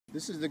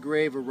This is the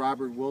grave of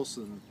Robert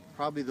Wilson,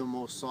 probably the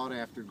most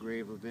sought-after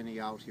grave of any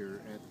out here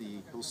at the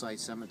Hillside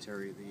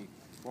Cemetery, the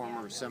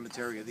former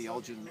cemetery of the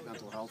Elgin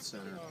Mental Health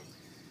Center.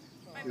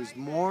 There's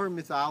more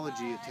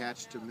mythology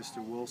attached to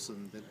Mr.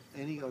 Wilson than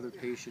any other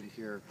patient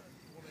here,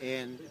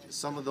 and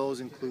some of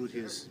those include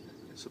his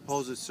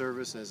supposed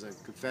service as a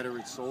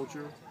Confederate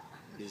soldier,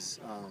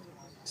 his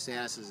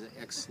status as an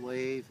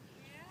ex-slave,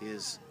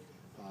 his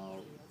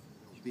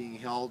being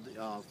held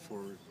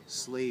for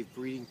slave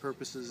breeding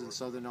purposes in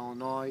southern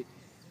Illinois,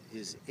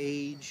 his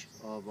age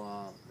of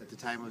at the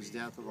time of his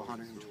death of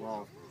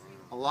 112.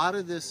 A lot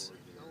of this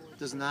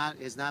has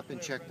not been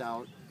checked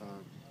out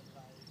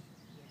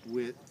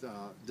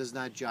does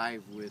not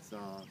jive with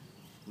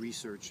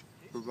research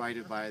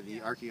provided by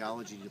the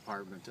archaeology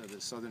department of the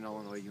Southern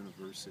Illinois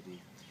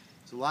University.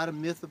 There's a lot of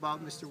myth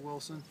about Mr.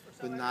 Wilson,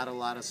 but not a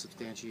lot of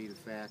substantiated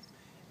fact.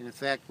 And in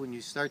fact, when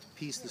you start to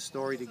piece the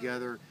story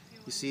together,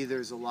 you see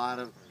there's a lot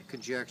of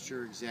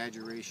conjecture,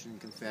 exaggeration, and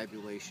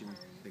confabulation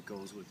that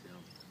goes with it.